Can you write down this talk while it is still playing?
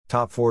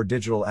Top 4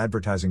 Digital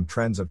Advertising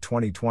Trends of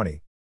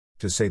 2020.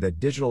 To say that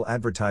digital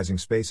advertising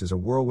space is a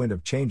whirlwind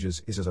of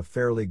changes is a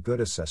fairly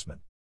good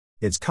assessment.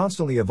 It's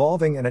constantly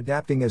evolving and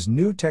adapting as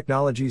new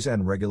technologies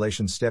and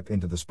regulations step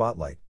into the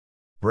spotlight.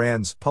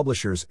 Brands,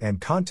 publishers, and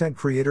content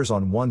creators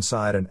on one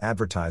side and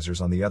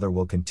advertisers on the other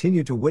will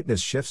continue to witness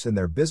shifts in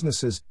their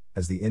businesses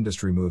as the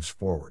industry moves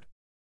forward.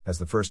 As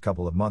the first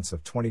couple of months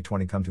of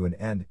 2020 come to an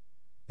end,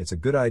 it's a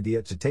good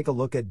idea to take a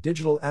look at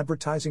digital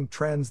advertising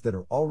trends that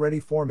are already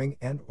forming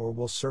and/or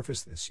will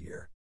surface this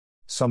year.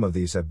 Some of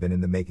these have been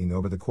in the making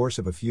over the course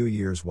of a few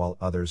years, while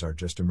others are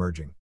just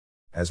emerging.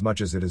 As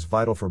much as it is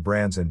vital for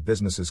brands and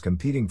businesses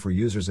competing for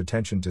users'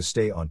 attention to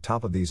stay on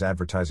top of these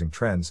advertising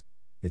trends,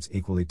 it's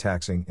equally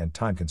taxing and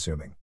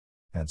time-consuming.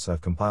 Hence,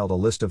 I've compiled a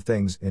list of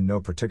things, in no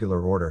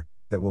particular order,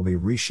 that will be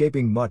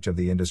reshaping much of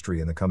the industry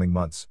in the coming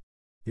months.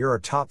 Here are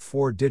top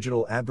 4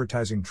 digital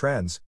advertising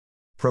trends.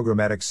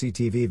 Programmatic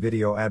CTV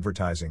video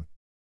advertising.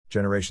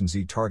 Generation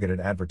Z targeted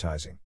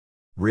advertising.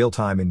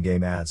 Real-time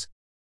in-game ads.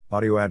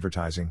 Audio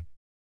advertising.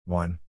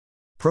 1.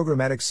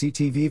 Programmatic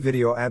CTV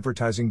video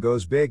advertising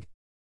goes big.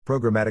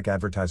 Programmatic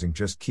advertising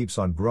just keeps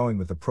on growing,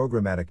 with the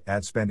programmatic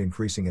ad spend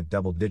increasing at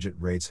double-digit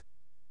rates,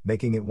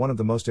 making it one of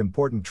the most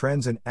important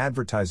trends in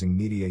advertising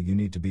media you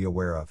need to be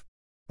aware of.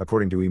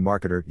 According to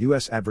eMarketer,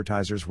 U.S.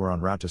 advertisers were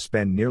on route to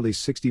spend nearly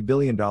 $60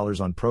 billion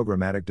on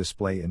programmatic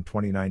display in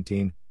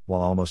 2019,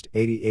 while almost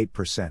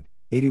 88%,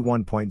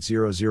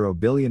 $81.00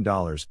 billion,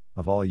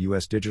 of all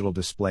U.S. digital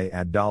display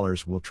ad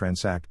dollars will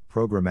transact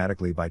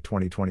programmatically by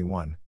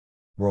 2021.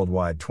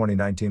 Worldwide,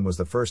 2019 was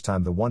the first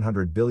time the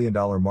 $100 billion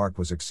mark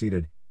was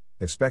exceeded,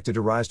 expected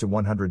to rise to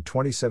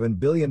 $127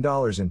 billion in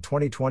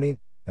 2020,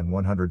 and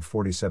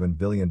 $147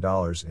 billion in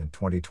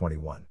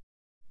 2021.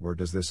 Where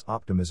does this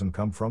optimism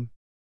come from?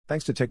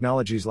 Thanks to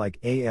technologies like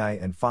AI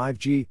and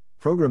 5G,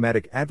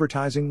 programmatic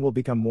advertising will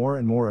become more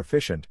and more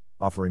efficient,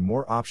 offering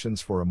more options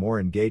for a more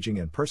engaging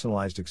and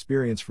personalized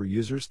experience for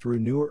users through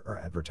newer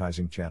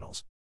advertising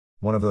channels.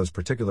 One of those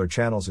particular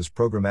channels is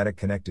programmatic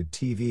connected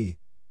TV,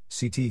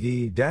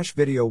 CTV,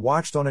 video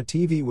watched on a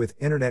TV with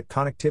internet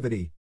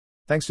connectivity.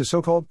 Thanks to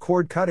so-called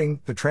cord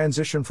cutting, the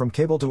transition from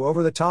cable to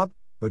over-the-top,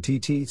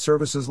 OTT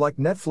services like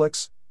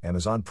Netflix,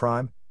 Amazon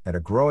Prime, and a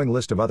growing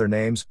list of other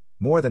names,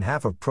 more than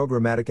half of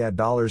programmatic ad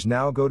dollars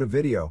now go to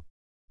video.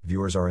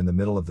 Viewers are in the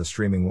middle of the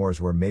streaming wars,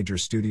 where major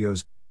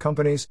studios,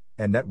 companies,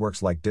 and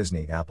networks like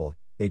Disney, Apple,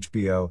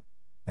 HBO,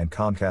 and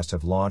Comcast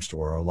have launched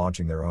or are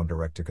launching their own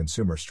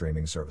direct-to-consumer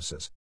streaming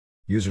services.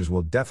 Users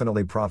will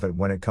definitely profit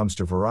when it comes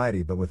to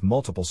variety, but with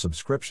multiple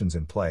subscriptions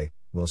in play,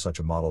 will such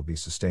a model be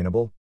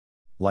sustainable?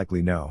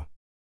 Likely no.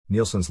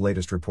 Nielsen's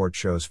latest report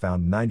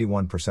found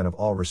 91% of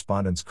all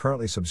respondents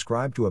currently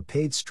subscribe to a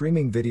paid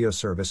streaming video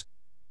service,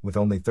 with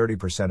only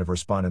 30% of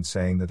respondents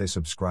saying that they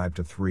subscribe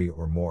to 3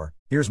 or more.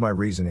 Here's my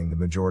reasoning: the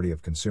majority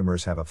of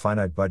consumers have a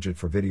finite budget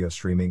for video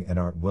streaming and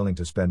aren't willing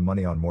to spend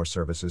money on more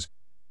services,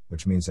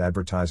 which means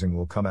advertising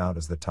will come out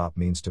as the top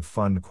means to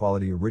fund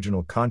quality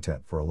original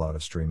content for a lot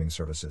of streaming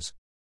services.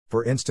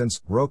 For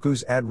instance,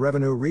 Roku's ad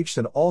revenue reached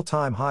an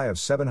all-time high of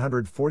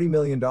 $740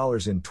 million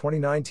in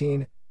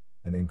 2019,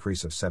 an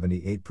increase of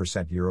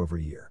 78%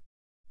 year-over-year.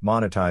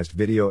 Monetized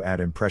video ad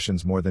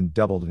impressions more than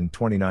doubled in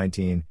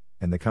 2019,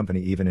 and the company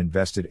even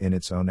invested in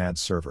its own ad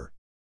server.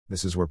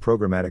 This is where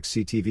programmatic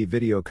CTV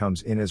video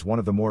comes in as one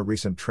of the more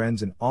recent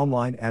trends in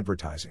online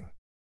advertising.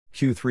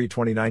 Q3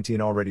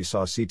 2019 already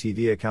saw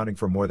CTV accounting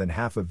for more than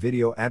half of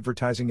video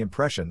advertising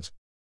impressions.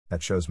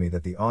 That shows me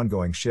that the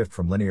ongoing shift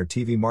from linear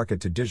TV market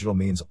to digital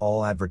means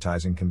all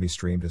advertising can be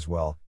streamed as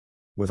well.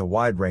 With a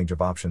wide range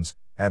of options,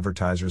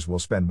 advertisers will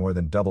spend more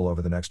than double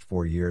over the next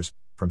 4 years,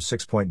 from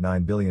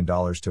 $6.9 billion to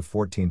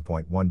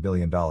 $14.1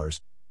 billion,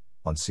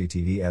 on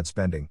CTV ad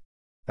spending.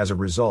 As a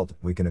result,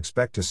 we can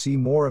expect to see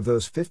more of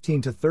those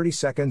 15 to 30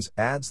 seconds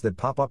ads that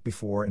pop up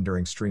before and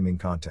during streaming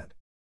content.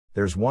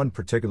 There's one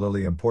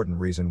particularly important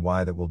reason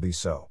why that will be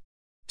so.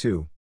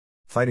 2.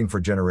 Fighting for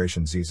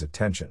Generation Z's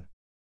attention.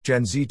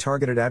 Gen Z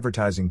targeted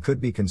advertising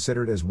could be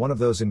considered as one of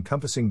those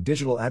encompassing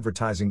digital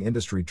advertising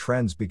industry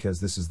trends,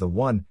 because this is the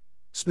one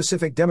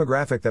specific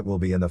demographic that will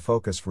be in the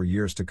focus for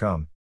years to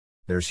come.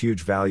 There's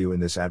huge value in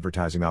this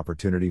advertising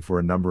opportunity for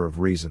a number of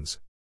reasons.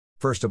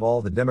 First of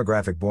all, the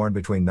demographic born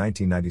between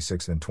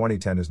 1996 and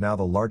 2010 is now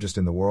the largest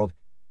in the world,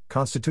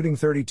 constituting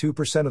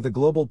 32% of the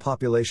global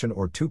population,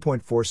 or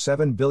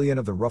 2.47 billion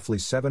of the roughly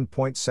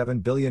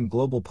 7.7 billion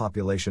global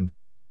population,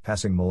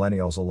 passing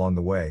millennials along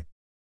the way.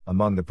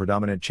 Among the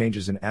predominant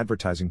changes in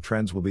advertising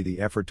trends will be the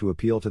effort to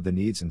appeal to the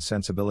needs and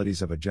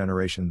sensibilities of a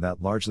generation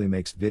that largely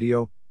makes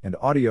video and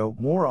audio,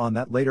 more on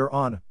that later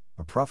on,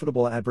 a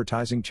profitable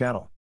advertising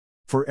channel.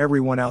 For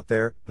everyone out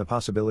there, the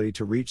possibility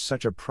to reach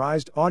such a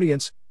prized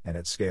audience, and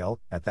at scale,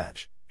 at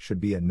that, should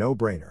be a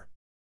no-brainer.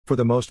 For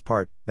the most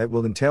part, that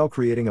will entail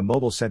creating a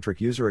mobile-centric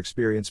user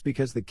experience,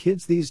 because the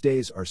kids these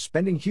days are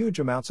spending huge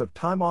amounts of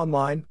time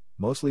online,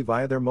 mostly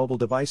via their mobile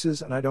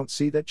devices, and I don't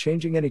see that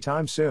changing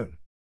anytime soon.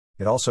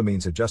 It also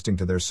means adjusting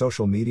to their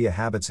social media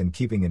habits and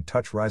keeping in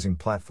touch. Rising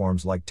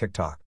platforms like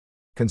TikTok,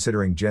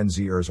 Considering Gen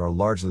Zers are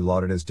largely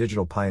lauded as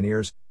digital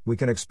pioneers, we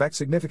can expect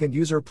significant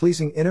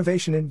user-pleasing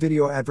innovation in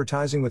video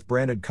advertising with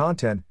branded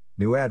content,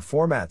 new ad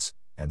formats,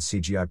 and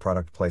CGI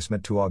product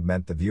placement to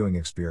augment the viewing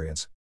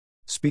experience.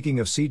 Speaking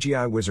of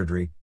CGI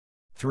wizardry,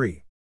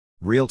 3.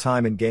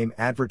 Real-time in-game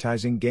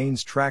advertising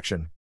gains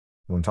traction.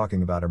 When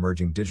talking about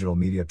emerging digital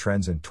media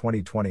trends in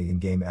 2020,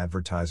 in-game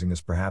advertising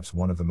is perhaps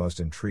one of the most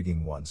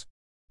intriguing ones.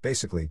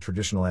 Basically,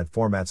 traditional ad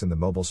formats in the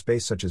mobile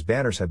space such as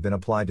banners have been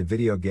applied to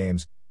video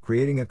games,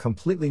 creating a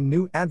completely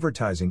new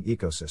advertising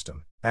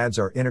ecosystem. Ads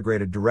are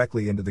integrated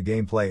directly into the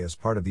gameplay as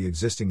part of the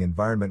existing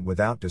environment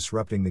without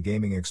disrupting the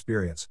gaming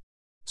experience.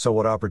 So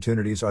what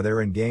opportunities are there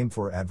in-game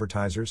for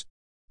advertisers?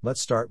 Let's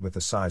start with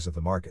the size of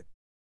the market.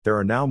 There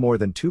are now more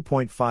than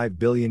 2.5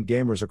 billion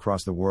gamers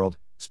across the world,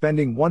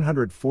 spending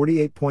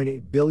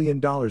 $148.8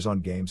 billion on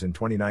games in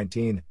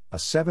 2019, a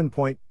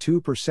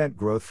 7.2%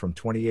 growth from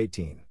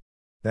 2018.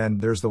 Then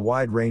there's the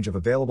wide range of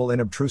available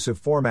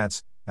inobtrusive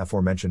formats,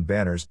 aforementioned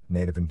banners,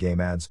 native in-game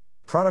ads,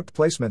 product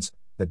placements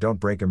that don't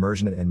break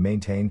immersion and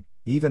maintain,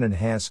 even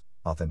enhance,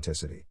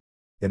 authenticity.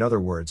 In other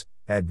words,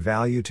 add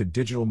value to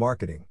digital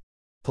marketing.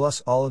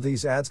 Plus, all of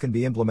these ads can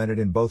be implemented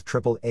in both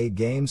AAA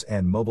games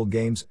and mobile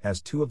games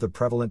as two of the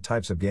prevalent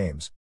types of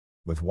games.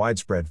 With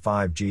widespread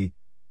 5G,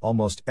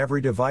 almost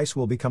every device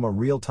will become a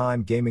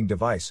real-time gaming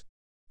device.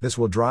 This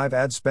will drive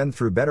ad spend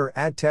through better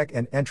ad tech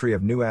and entry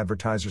of new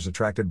advertisers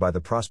attracted by the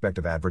prospect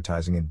of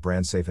advertising in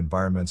brand-safe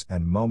environments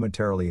and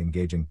momentarily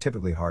engaging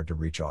typically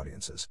hard-to-reach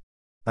audiences.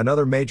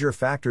 Another major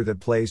factor that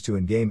plays to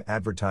in-game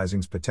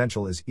advertising's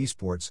potential is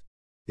esports.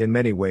 In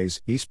many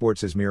ways,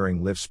 esports is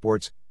mirroring live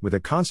sports, with a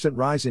constant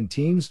rise in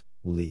teams,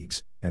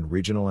 leagues, and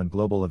regional and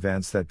global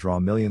events that draw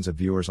millions of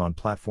viewers on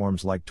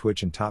platforms like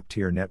Twitch and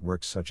top-tier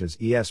networks such as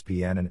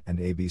ESPN and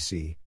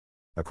ABC.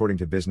 According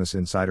to Business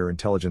Insider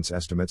Intelligence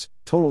estimates,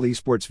 total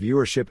esports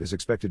viewership is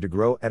expected to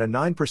grow at a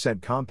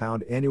 9%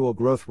 compound annual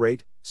growth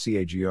rate,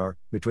 CAGR,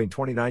 between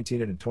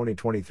 2019 and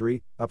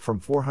 2023, up from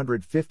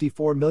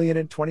 454 million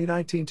in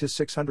 2019 to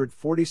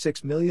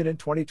 646 million in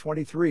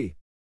 2023.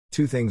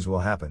 Two things will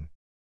happen.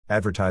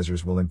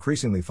 Advertisers will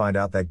increasingly find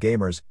out that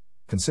gamers,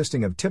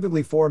 consisting of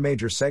typically four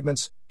major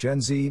segments,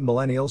 Gen Z,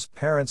 millennials,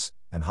 parents,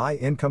 and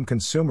high-income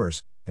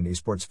consumers, and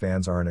esports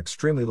fans are an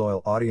extremely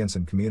loyal audience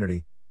and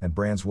community, and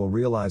brands will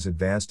realize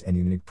advanced and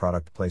unique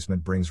product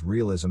placement brings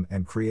realism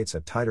and creates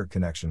a tighter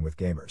connection with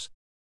gamers.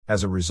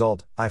 As a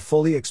result, I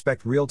fully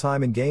expect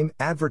real-time in-game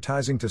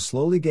advertising to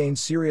slowly gain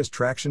serious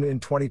traction in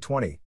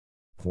 2020.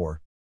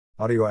 4.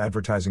 Audio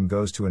advertising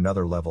goes to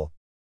another level.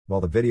 While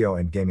the video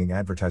and gaming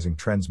advertising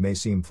trends may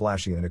seem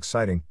flashy and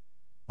exciting,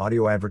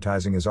 audio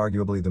advertising is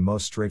arguably the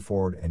most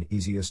straightforward and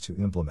easiest to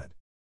implement.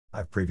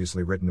 I've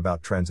previously written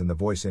about trends in the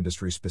voice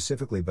industry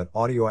specifically, but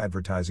audio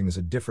advertising is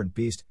a different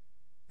beast,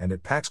 and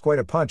it packs quite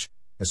a punch,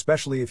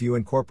 especially if you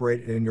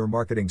incorporate it in your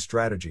marketing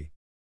strategy.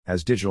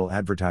 As digital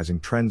advertising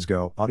trends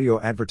go,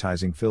 audio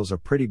advertising fills a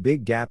pretty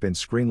big gap in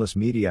screenless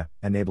media,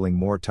 enabling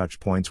more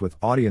touch points with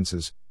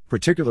audiences,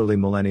 particularly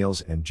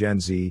millennials and Gen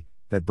Z,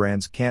 that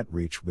brands can't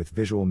reach with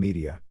visual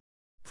media.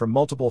 From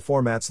multiple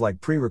formats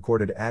like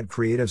pre-recorded ad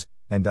creatives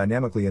and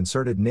dynamically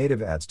inserted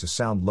native ads to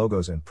sound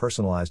logos and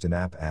personalized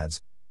in-app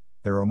ads,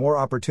 there are more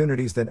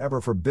opportunities than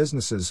ever for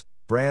businesses,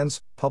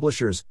 brands,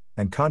 publishers,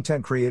 and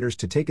content creators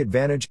to take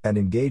advantage and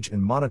engage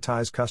and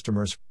monetize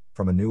customers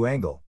from a new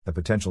angle. The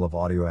potential of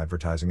audio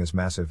advertising is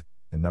massive,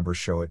 and numbers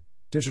show it.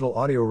 Digital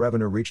audio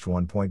revenue reached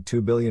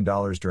 $1.2 billion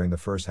during the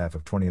first half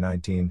of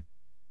 2019,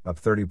 up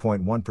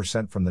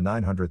 30.1% from the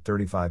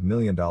 $935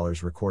 million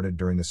recorded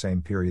during the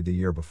same period the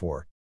year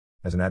before.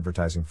 As an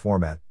advertising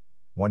format,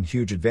 one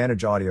huge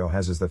advantage audio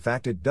has is the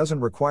fact it doesn't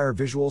require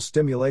visual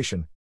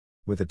stimulation.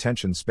 With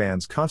attention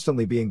spans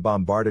constantly being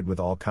bombarded with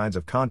all kinds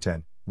of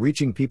content,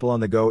 reaching people on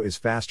the go is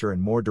faster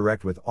and more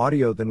direct with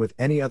audio than with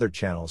any other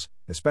channels,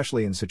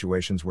 especially in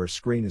situations where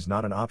screen is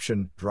not an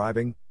option,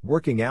 driving,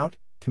 working out,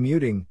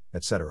 commuting,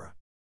 etc.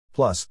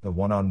 Plus, the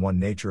one-on-one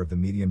nature of the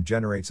medium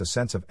generates a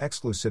sense of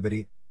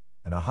exclusivity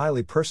and a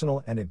highly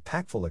personal and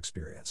impactful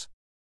experience.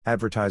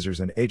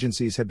 Advertisers and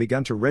agencies have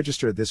begun to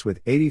register this,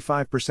 with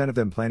 85% of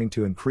them planning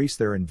to increase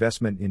their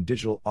investment in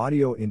digital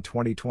audio in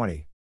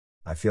 2020.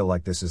 I feel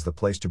like this is the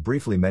place to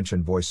briefly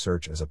mention voice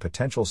search as a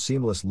potential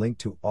seamless link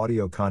to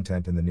audio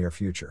content in the near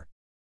future.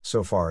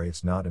 So far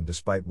it's not, and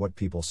despite what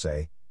people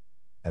say,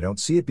 I don't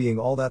see it being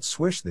all that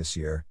swish this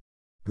year.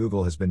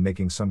 Google has been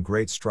making some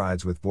great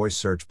strides with voice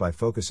search by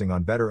focusing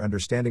on better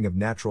understanding of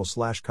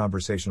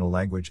natural/conversational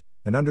language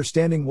and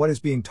understanding what is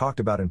being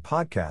talked about in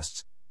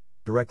podcasts,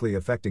 directly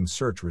affecting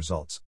search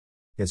results.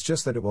 It's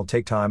just that it will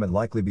take time and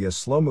likely be a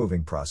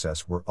slow-moving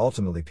process where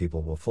ultimately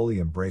people will fully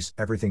embrace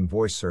everything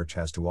voice search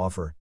has to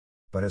offer.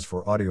 But as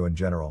for audio in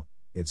general,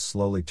 it's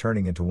slowly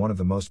turning into one of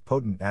the most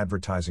potent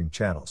advertising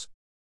channels.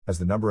 As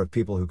the number of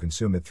people who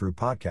consume it through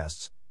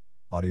podcasts,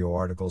 audio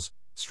articles,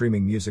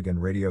 streaming music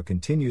and radio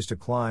continues to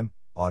climb,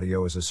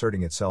 audio is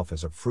asserting itself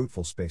as a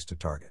fruitful space to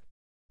target.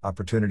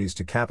 Opportunities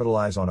to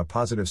capitalize on a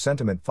positive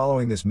sentiment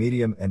following this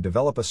medium and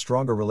develop a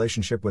stronger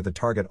relationship with the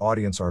target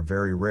audience are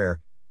very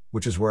rare,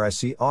 which is where I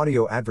see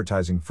audio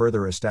advertising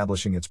further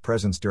establishing its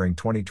presence during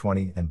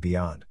 2020 and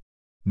beyond.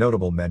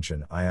 Notable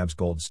mention: IAB's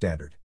gold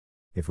standard.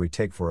 If we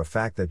take for a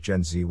fact that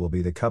Gen Z will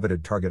be the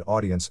coveted target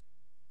audience,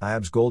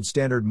 IAB's gold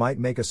standard might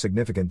make a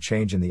significant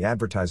change in the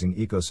advertising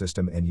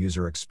ecosystem and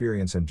user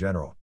experience in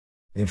general.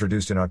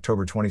 Introduced in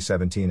October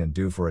 2017 and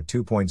due for a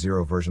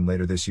 2.0 version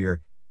later this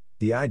year,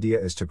 the idea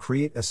is to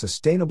create a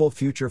sustainable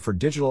future for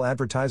digital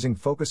advertising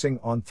focusing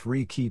on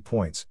 3 key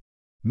points: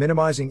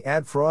 minimizing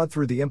ad fraud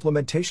through the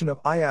implementation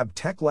of IAB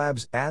Tech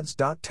Lab's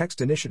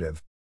Ads.Text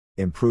initiative,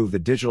 improve the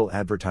digital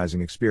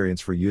advertising experience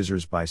for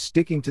users by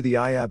sticking to the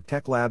IAB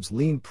Tech Lab's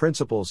lean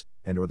principles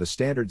and/or the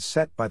standards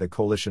set by the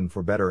Coalition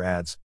for Better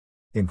Ads,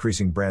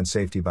 increasing brand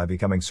safety by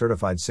becoming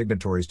certified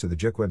signatories to the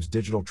JICWeb's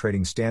Digital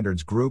Trading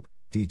Standards Group,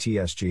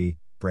 DTSG,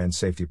 brand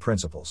safety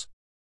principles.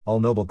 All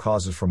noble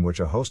causes from which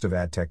a host of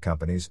ad tech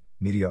companies,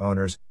 media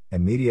owners,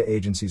 and media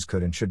agencies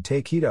could and should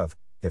take heed of,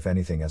 if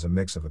anything, as a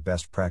mix of a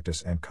best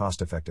practice and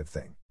cost-effective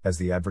thing. As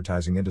the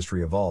advertising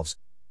industry evolves,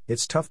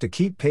 it's tough to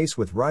keep pace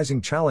with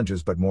rising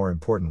challenges, but more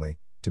importantly,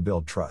 to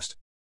build trust.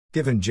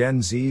 Given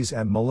Gen Z's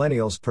and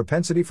Millennials'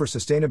 propensity for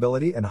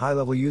sustainability and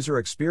high-level user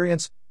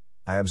experience,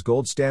 IAB's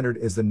gold standard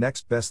is the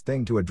next best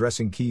thing to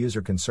addressing key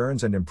user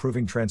concerns and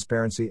improving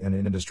transparency in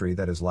an industry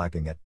that is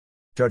lacking it.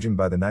 Judging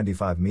by the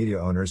 95 media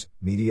owners,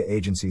 media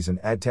agencies, and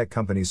ad tech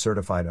companies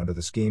certified under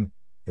the scheme,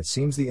 it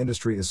seems the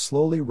industry is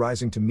slowly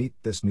rising to meet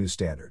this new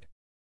standard.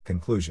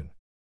 Conclusion.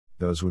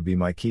 Those would be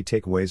my key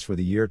takeaways for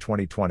the year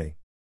 2020.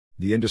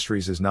 The industry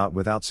is not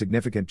without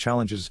significant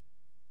challenges.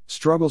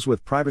 Struggles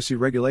with privacy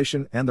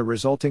regulation and the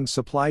resulting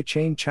supply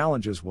chain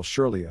challenges will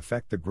surely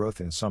affect the growth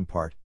in some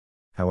part.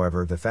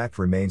 However, the fact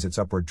remains its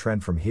upward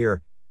trend from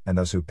here, and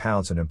those who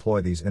pounce and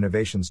employ these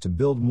innovations to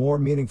build more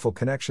meaningful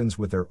connections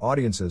with their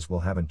audiences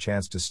will have a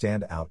chance to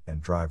stand out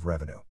and drive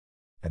revenue.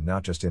 And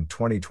not just in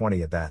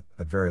 2020 at that,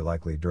 but very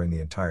likely during the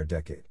entire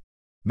decade.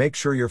 Make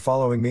sure you're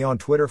following me on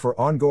Twitter for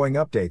ongoing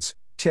updates,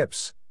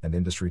 tips, and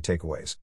industry takeaways.